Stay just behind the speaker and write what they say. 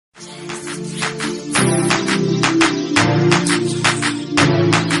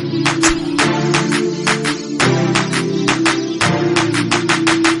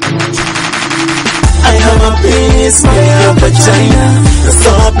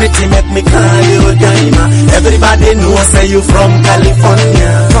pretty make me call you diamond. Everybody know say you from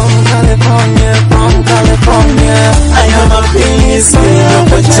California. From California, from California. I am a penis in your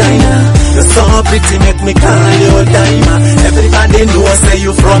vagina. You're so pretty make me call you diamond. Everybody know say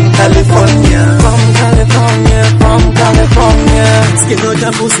you from California. From California, from California. Skin out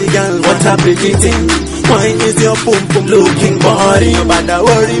your pussy girl, what a pretty thing. Why is your pum pum looking body? But don't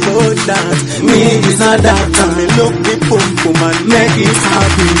worry about that. Me is a doctor. Me look the pum pum and make it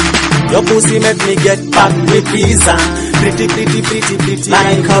happy. Your pussy make me get back with pizza. Pretty, pretty, pretty, pretty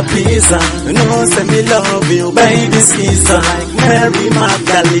like a pizza. You know say me love you, baby Caesar. Like Mary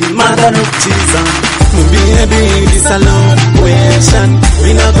Magdalene, mother of Jesus. Baby, this a love question.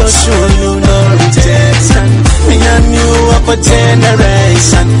 We not gonna show you no rejection. Me and you up a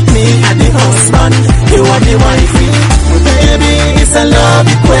generation. Me and the husband, you are the wifey. Baby, it's a love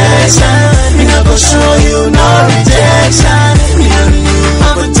question. Me not gonna show you no rejection. Me and you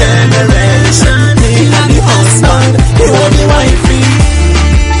up a generation. Me and the husband, you are the wifey.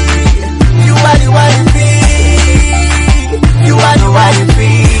 You are the wifey. You are the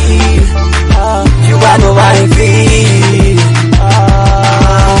wifey. You are the wifey.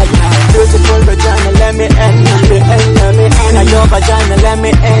 Beautiful vagina, let me end. Now your vagina, let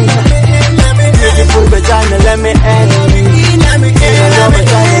me end. Beautiful vagina, let me end. Your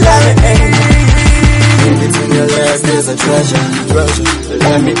vagina, let me end. In between your legs, there's a treasure.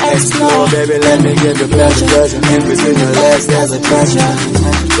 Let me explore, baby, let me give you pleasure. In between your legs, there's a treasure.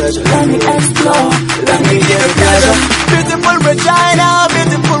 Let me explore, let me give you pleasure. Beautiful vagina,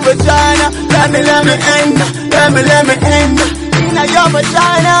 beautiful vagina. Let me end, let me end. Inna your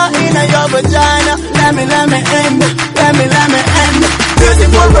vagina, inna your vagina. Let me end, let me end.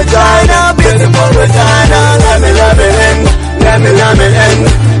 Beautiful vagina, beautiful vagina. Let me end, let me end.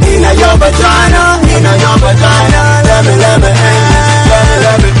 Inna your vagina, inna your vagina. Let me end,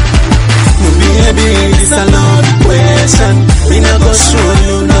 let me. Baby, this a love question. We not gonna show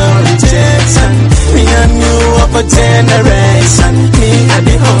you no rejection. Me and you up a generation. Me and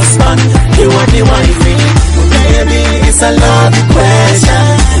the husband, you are the wifey. Baby, it's a love question.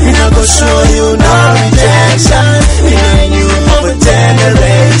 We not gonna show you no rejection. Me and you up a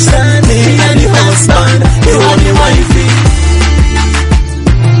generation. Me and the husband, you are the wifey.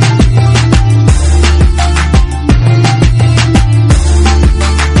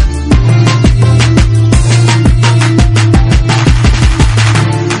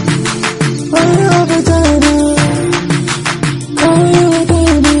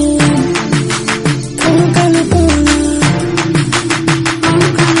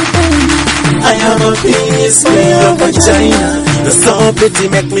 Penis in your vagina. You're so pretty,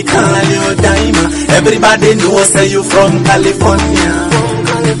 make me call you diamond. Everybody knows say you from California. From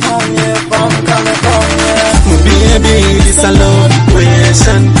California, from California. Baby, this a love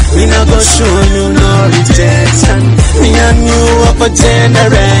question. We not gonna show you no rejection. Me and you up a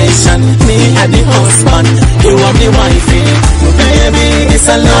generation. Me and the husband, you are the wifey. Baby, it's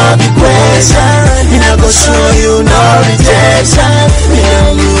a love question. We not gonna show you no rejection. Me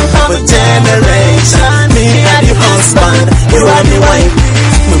and you up a generation. Me and the husband, you are the wifey.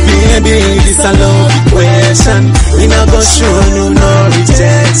 Baby, this a love question. We not gonna show you no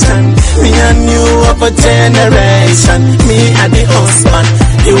rejection. Me and you up a generation. Me and the husband,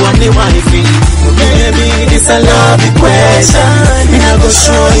 you are the wifey. Baby, this a love question. We not gonna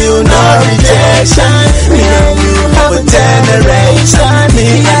show you no rejection. Me and you up a generation. Me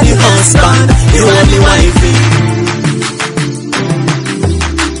and the husband, you are the wifey.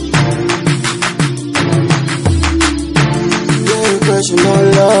 No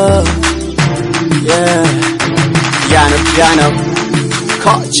love, yeah.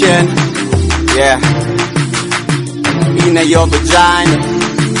 Vagina-karchin, yeah. Inna your vagina.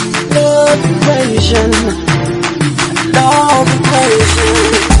 Love equation, love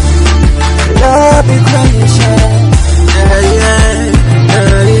equation.